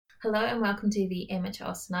Hello and welcome to the Amateur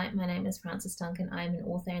Austenite. My name is Frances Duncan. I am an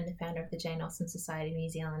author and the founder of the Jane Austen Society New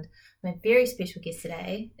Zealand. My very special guest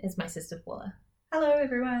today is my sister Paula. Hello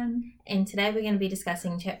everyone. And today we're going to be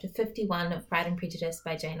discussing chapter 51 of Pride and Prejudice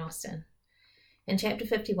by Jane Austen. In chapter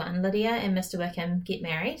 51, Lydia and Mr. Wickham get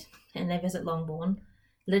married and they visit Longbourn.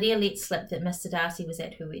 Lydia lets slip that Mr. Darcy was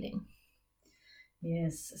at her wedding.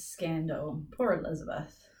 Yes, scandal. Poor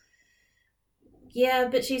Elizabeth. Yeah,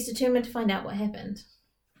 but she's determined to find out what happened.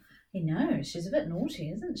 I know, she's a bit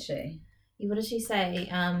naughty, isn't she? Yeah, what did she say?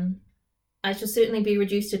 I shall certainly be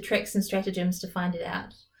reduced to tricks and stratagems to find it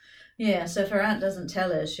out. Yeah, so if her aunt doesn't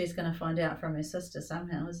tell her, she's going to find out from her sister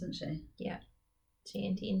somehow, isn't she? Yeah, she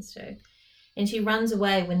intends to. And she runs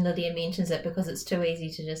away when Lydia mentions it because it's too easy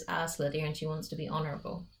to just ask Lydia and she wants to be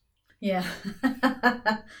honourable. Yeah.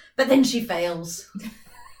 But then she fails.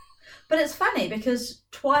 But it's funny because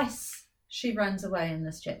twice she runs away in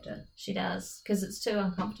this chapter. She does, because it's too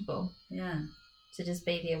uncomfortable. Yeah. To just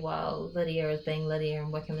be there while Lydia is being Lydia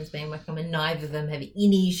and Wickham is being Wickham, and neither of them have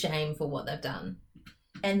any shame for what they've done.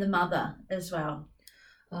 And the mother as well.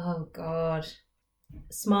 Oh, God.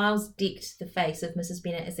 Smiles decked the face of Mrs.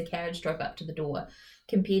 Bennet as the carriage drove up to the door,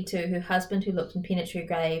 compared to her husband who looked impenetrably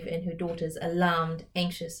grave and her daughters alarmed,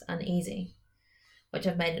 anxious, uneasy. Which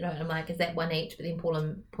I've made a note, I'm like, is that one each? But then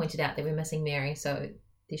Paula pointed out that we're missing Mary, so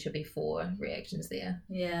there should be 4 reactions there.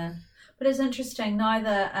 Yeah. But it's interesting,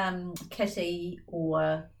 neither Kitty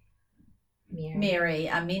or Mary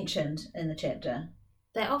are mentioned in the chapter.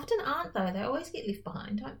 They often aren't, though. They always get left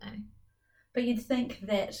behind, don't they? But you'd think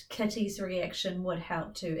that Kitty's reaction would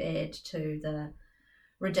help to add to the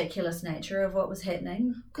ridiculous nature of what was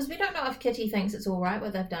happening. Because we don't know if Kitty thinks it's all right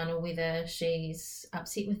what they've done or whether she's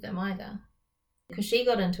upset with them either. Because she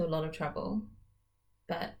got into a lot of trouble,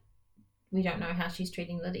 but we don't know how she's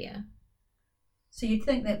treating Lydia. So you'd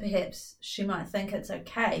think that perhaps she might think it's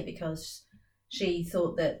okay because she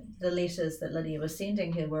thought that the letters that Lydia was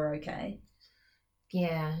sending her were okay.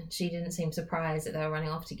 Yeah, she didn't seem surprised that they were running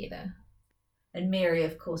off together. And Mary,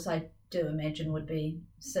 of course, I do imagine would be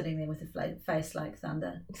sitting there with a face like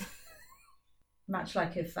thunder. Much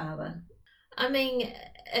like her father. I mean,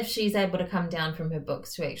 if she's able to come down from her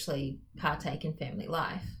books to actually partake in family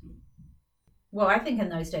life. Well, I think in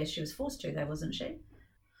those days she was forced to, though, wasn't she?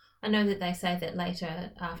 I know that they say that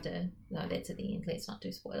later after... No, that's at the end. Let's not do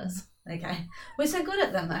spoilers. Okay. We're so good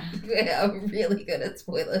at them, though. We're really good at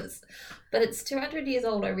spoilers. But it's 200 years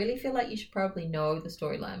old. I really feel like you should probably know the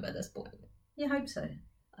storyline by this point. You hope so.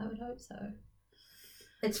 I would hope so.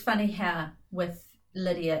 It's funny how with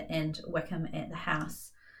Lydia and Wickham at the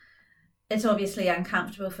house, it's obviously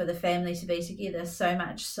uncomfortable for the family to be together, so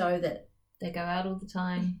much so that they go out all the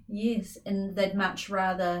time. Yes, and the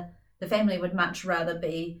family would much rather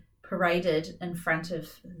be paraded in front of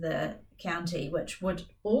the county, which would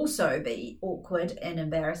also be awkward and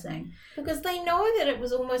embarrassing. Because they know that it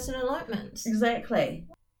was almost an elopement. Exactly.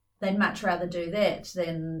 They'd much rather do that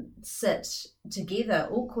than sit together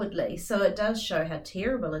awkwardly. So it does show how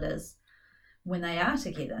terrible it is when they are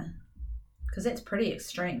together, because that's pretty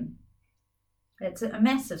extreme. It's a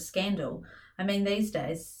massive scandal. I mean, these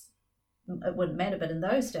days it wouldn't matter, but in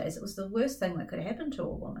those days it was the worst thing that could happen to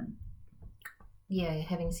a woman. Yeah,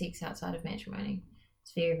 having sex outside of matrimony.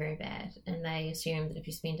 It's very, very bad. And they assume that if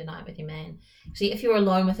you spend a night with your man... Actually, if you're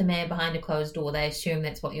alone with a man behind a closed door, they assume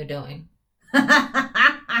that's what you're doing.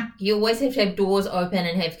 You always have to have doors open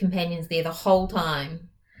and have companions there the whole time.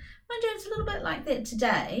 Mind you, it's a little bit like that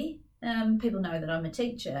today. People know that I'm a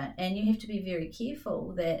teacher, and you have to be very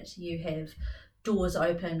careful that you have doors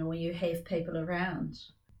open or you have people around.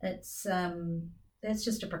 It's that's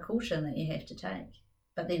just a precaution that you have to take.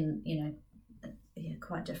 But then, yeah,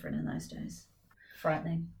 quite different in those days.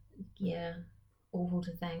 Frightening. Yeah, awful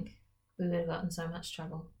to think. We would have gotten so much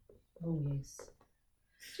trouble. Oh, yes.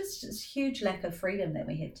 Just this huge lack of freedom that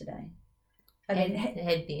we have today. I mean, mean,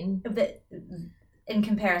 had been. In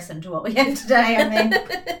comparison to what we have today, I mean.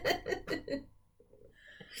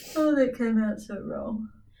 Oh, that came out so wrong.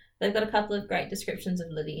 They've got a couple of great descriptions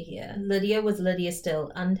of Lydia here. Lydia was Lydia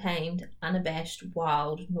still, untamed, unabashed,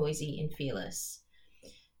 wild, noisy, and fearless.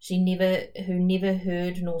 Who never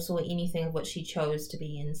heard nor saw anything of what she chose to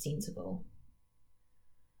be insensible.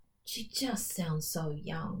 She just sounds so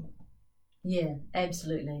young. Yeah,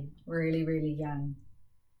 absolutely. Really, really young.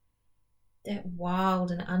 That wild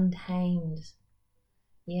and untamed.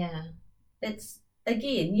 Yeah. It's,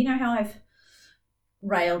 again, you know how I've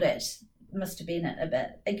railed at Mr. Bennet a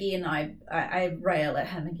bit. Again, I rail at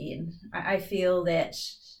him again. I feel that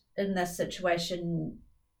in this situation,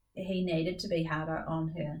 he needed to be harder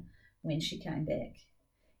on her when she came back.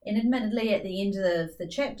 And admittedly, at the end of the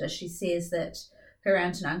chapter, she says that her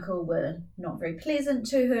aunt and uncle were not very pleasant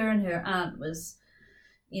to her, and her aunt was,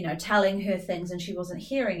 telling her things and she wasn't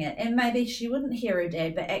hearing it. And maybe she wouldn't hear her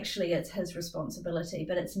dad, but actually it's his responsibility.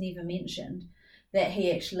 But it's never mentioned that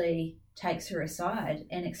he actually takes her aside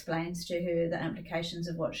and explains to her the implications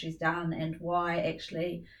of what she's done and why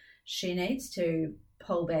actually she needs to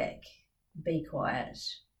pull back, be quiet.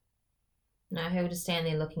 No, he would just stand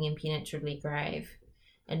there looking impenetrably grave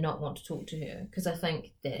and not want to talk to her, because I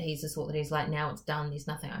think that he's the sort that he's like, now it's done, there's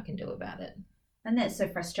nothing I can do about it. And that's so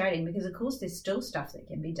frustrating, because of course there's still stuff that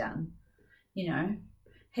can be done.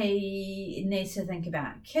 He needs to think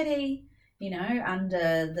about Kitty,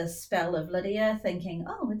 under the spell of Lydia, thinking,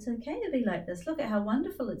 oh, it's okay to be like this. Look at how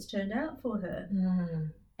wonderful it's turned out for her.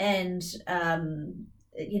 And,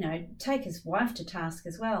 take his wife to task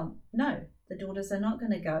as well. No, the daughters are not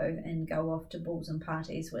going to go off to balls and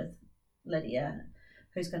parties with Lydia,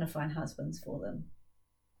 who's going to find husbands for them.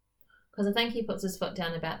 Because I think he puts his foot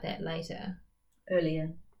down about that later.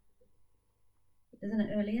 Earlier. Isn't it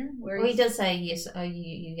earlier? Well, he does say, yes,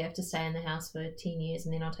 you have to stay in the house for 10 years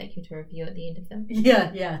and then I'll take you to a review at the end of them.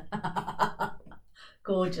 Yeah.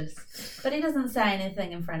 Gorgeous. But he doesn't say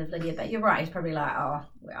anything in front of Lydia, but you're right, he's probably like, oh,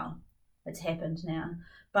 well, it's happened now.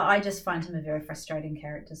 But I just find him a very frustrating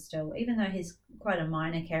character still. Even though he's quite a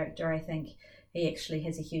minor character, I think he actually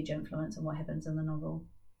has a huge influence on what happens in the novel.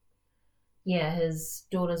 Yeah, his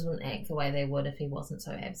daughters wouldn't act the way they would if he wasn't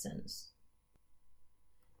so absent.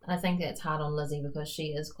 I think that's hard on Lizzie because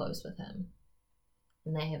she is close with him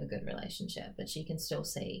and they have a good relationship, but she can still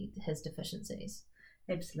see his deficiencies.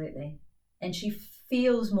 Absolutely. And she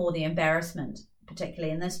feels more the embarrassment,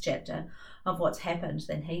 particularly in this chapter, of what's happened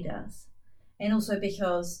than he does. And also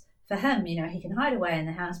because for him, he can hide away in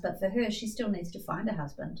the house, but for her, she still needs to find a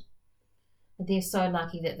husband. They're so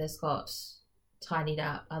lucky that this got tidied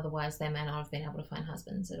up, otherwise they may not have been able to find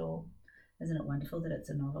husbands at all. Isn't it wonderful that it's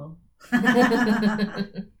a novel?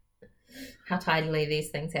 How tidily these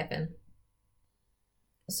things happen.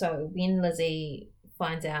 So when Lizzie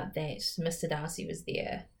finds out that Mr. Darcy was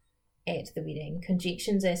there at the wedding,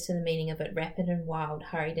 conjectures as to the meaning of it, rapid and wild,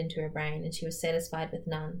 hurried into her brain, and she was satisfied with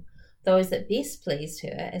none. Those that best pleased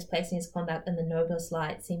her, as placing his conduct in the noblest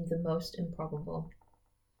light, seemed the most improbable.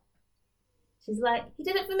 She's like, he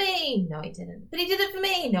did it for me. No, he didn't. But he did it for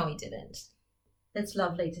me. No, he didn't. It's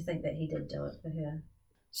lovely to think that he did do it for her.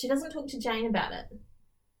 She doesn't talk to Jane about it.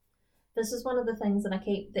 This is one of the things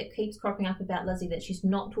that keeps cropping up about Lizzie, that she's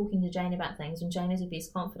not talking to Jane about things when Jane is her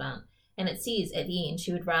best confidant. And it says at the end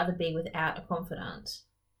she would rather be without a confidant.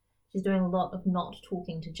 She's doing a lot of not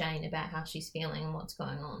talking to Jane about how she's feeling and what's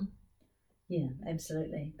going on. Yeah,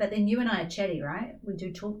 absolutely. But then you and I are chatty, right? We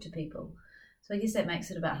do talk to people. So I guess that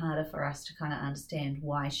makes it a bit harder for us to kind of understand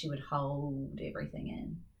why she would hold everything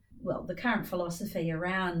in. Well, the current philosophy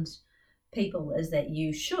around people is that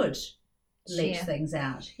you should let things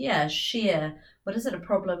out. Yeah, share. What is it, a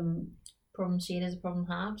problem? Problem shared is a problem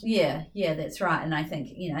halved. Yeah, that's right. And I think,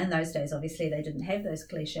 in those days, obviously, they didn't have those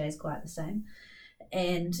cliches quite the same.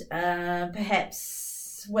 And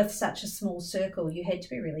perhaps with such a small circle, you had to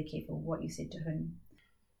be really careful what you said to whom.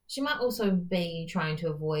 She might also be trying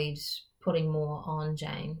to avoid putting more on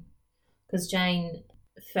Jane, because Jane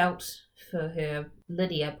felt for her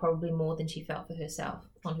Lydia probably more than she felt for herself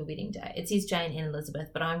on her wedding day. It says Jane and Elizabeth,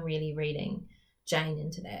 but I'm really reading Jane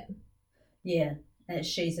into that. Yeah,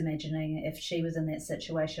 she's imagining if she was in that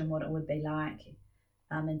situation what it would be like,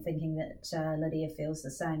 and thinking that Lydia feels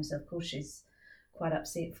the same, so of course she's quite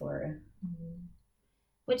upset for her.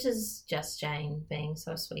 Which is just Jane being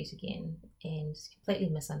so sweet again and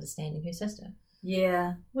completely misunderstanding her sister.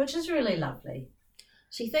 Yeah, which is really lovely.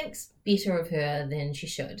 She thinks better of her than she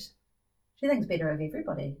should. She thinks better of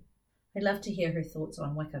everybody. I'd love to hear her thoughts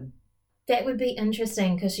on Wickham. That would be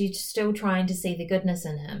interesting, because she's still trying to see the goodness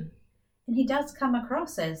in him. And he does come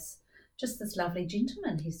across as just this lovely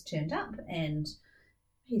gentleman. He's turned up and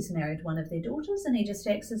he's married one of their daughters, and he just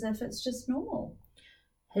acts as if it's just normal.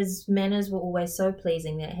 His manners were always so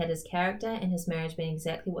pleasing that had his character and his marriage been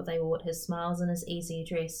exactly what they ought, his smiles and his easy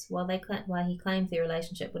address, while he claimed their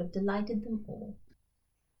relationship, would have delighted them all.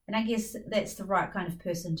 And I guess that's the right kind of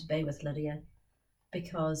person to be with Lydia,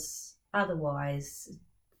 because otherwise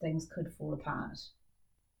things could fall apart.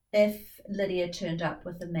 If Lydia turned up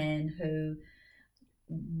with a man who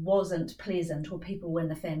wasn't pleasant, or people in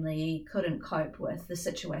the family couldn't cope with, the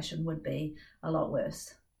situation would be a lot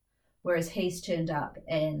worse. Whereas he's turned up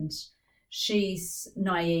and she's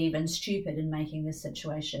naive and stupid in making the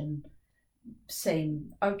situation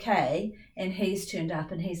seem okay, and he's turned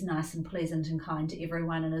up and he's nice and pleasant and kind to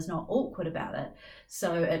everyone and is not awkward about it.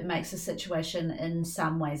 So it makes the situation in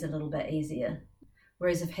some ways a little bit easier.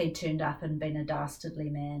 Whereas if he'd turned up and been a dastardly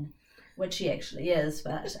man, which he actually is,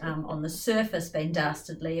 but on the surface being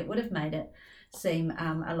dastardly, it would have made it seem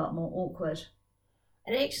a lot more awkward.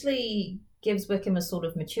 It actually gives Wickham a sort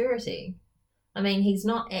of maturity. I mean, he's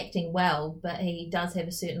not acting well, but he does have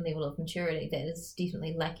a certain level of maturity that is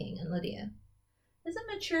definitely lacking in Lydia. Is it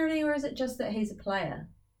maturity, or is it just that he's a player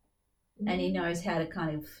and he knows how to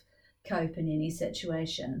kind of cope in any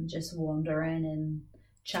situation, just wander in and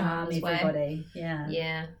charm everybody?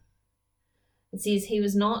 Yeah. It says he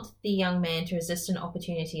was not the young man to resist an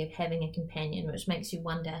opportunity of having a companion, which makes you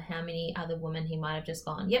wonder how many other women he might have just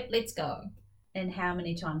gone, yep, let's go. And how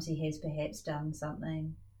many times he has perhaps done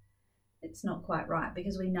something it's not quite right,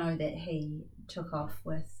 because we know that he took off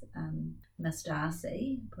with Miss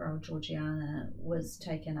Darcy, poor old Georgiana, was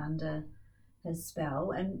taken under his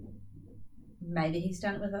spell, and maybe he's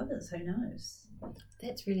done it with others, who knows?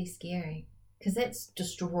 That's really scary, because that's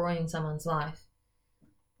destroying someone's life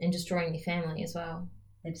and destroying their family as well.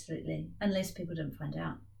 Absolutely, unless people didn't find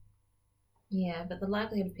out. Yeah, but the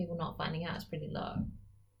likelihood of people not finding out is pretty low.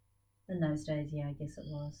 In those days, yeah, I guess it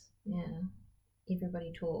was. Yeah,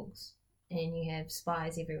 everybody talks, and you have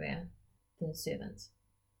spies everywhere, the servants.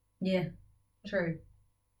 Yeah, true.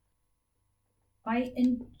 I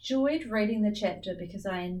enjoyed reading the chapter because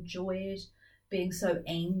I enjoyed being so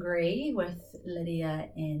angry with Lydia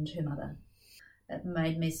and her mother. It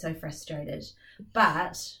made me so frustrated.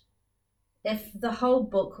 But if the whole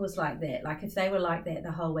book was like that, like if they were like that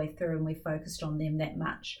the whole way through and we focused on them that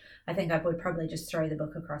much, I think I would probably just throw the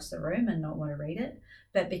book across the room and not want to read it.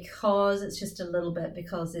 But because it's just a little bit,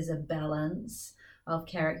 because there's a balance of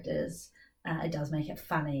characters, it does make it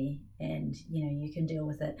funny, and you can deal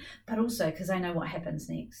with it. But also because I know what happens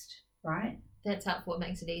next, right? That's helpful. It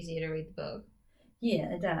makes it easier to read the book.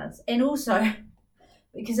 Yeah, it does. And also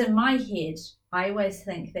because in my head I always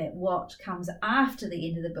think that what comes after the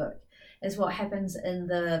end of the book is what happens in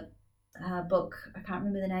the book, I can't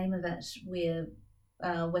remember the name of it, where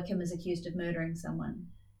Wickham is accused of murdering someone.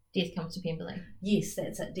 Death Comes to Pemberley. Yes,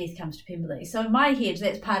 that's it. Death Comes to Pemberley. So in my head,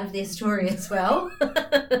 that's part of their story as well.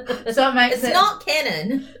 So it makes it's not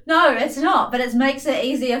canon. No, it's not. But it makes it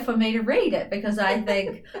easier for me to read it, because I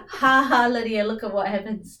think, ha ha, Lydia, look at what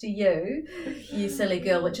happens to you, you silly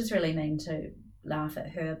girl, which is really mean to laugh at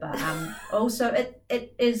her. But also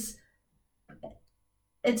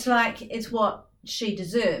it's like it's what she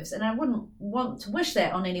deserves, and I wouldn't want to wish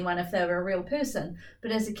that on anyone if they were a real person,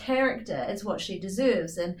 but as a character it's what she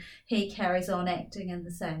deserves, and he carries on acting in the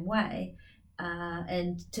same way,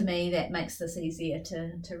 and to me that makes this easier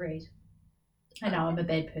to read. I know I'm a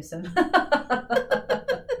bad person. I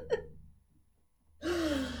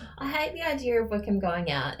hate the idea of Wickham going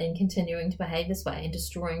out and continuing to behave this way and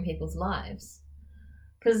destroying people's lives,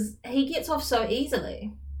 because he gets off so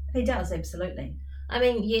easily. He does, absolutely. I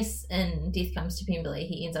mean, yes, in Death Comes to Pemberley,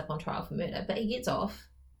 he ends up on trial for murder, but he gets off.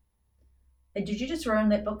 Did you just ruin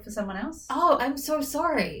that book for someone else? Oh, I'm so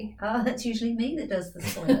sorry. Oh, that's usually me that does the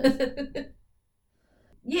spoilers.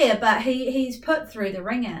 Yeah, but he's put through the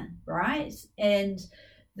ringer, right? And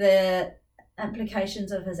the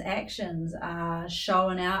implications of his actions are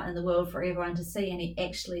shown out in the world for everyone to see, and he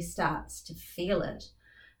actually starts to feel it.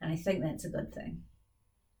 And I think that's a good thing.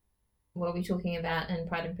 What are we talking about in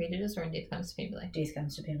Pride and Prejudice or in Death Comes to Pemberley? Death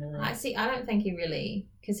Comes to Pemberley. I don't think he really,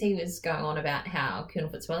 because he was going on about how Colonel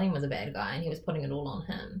Fitzwilliam was a bad guy and he was putting it all on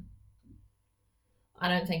him. I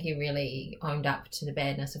don't think he really owned up to the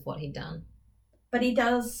badness of what he'd done. But he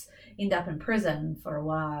does end up in prison for a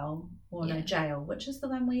while, or Yeah. no, jail, which is the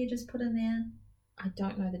one where you just put in there. I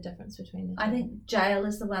don't know the difference between the two. I think jail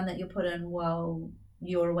is the one that you put in while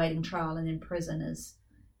you're awaiting trial, and then prison is,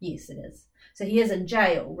 yes, it is. So he is in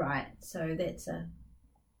jail, right? So that's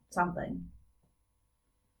something.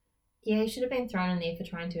 Yeah, he should have been thrown in there for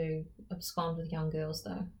trying to abscond with young girls,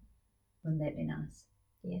 though. Wouldn't that be nice?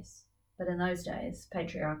 Yes. But in those days,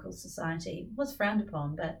 patriarchal society was frowned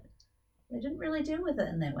upon, but they didn't really deal with it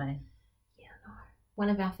in that way. Yeah, no. One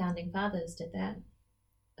of our founding fathers did that.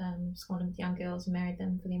 Absconded with young girls and married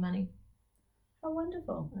them for their money. How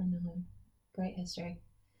wonderful. I know. Great history.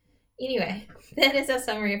 Anyway, that is our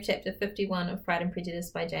summary of Chapter 51 of Pride and Prejudice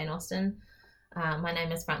by Jane Austen. My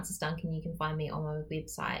name is Frances Duncan. You can find me on my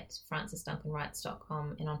website,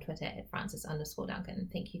 francesduncanwrites.com, and on Twitter at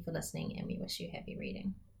Frances_Duncan. Thank you for listening, and we wish you happy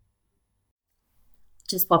reading.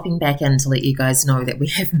 Just popping back in to let you guys know that we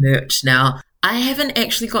have merch now. I haven't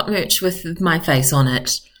actually got merch with my face on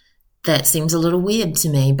it. That seems a little weird to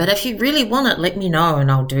me, but if you really want it, let me know and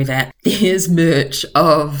I'll do that. There's merch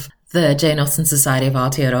of the Jane Austen Society of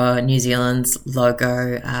Aotearoa New Zealand's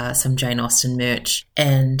logo, some Jane Austen merch,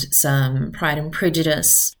 and some Pride and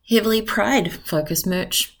Prejudice, heavily Pride-focused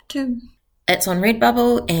merch too. It's on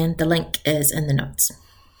Redbubble, and the link is in the notes.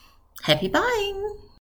 Happy buying!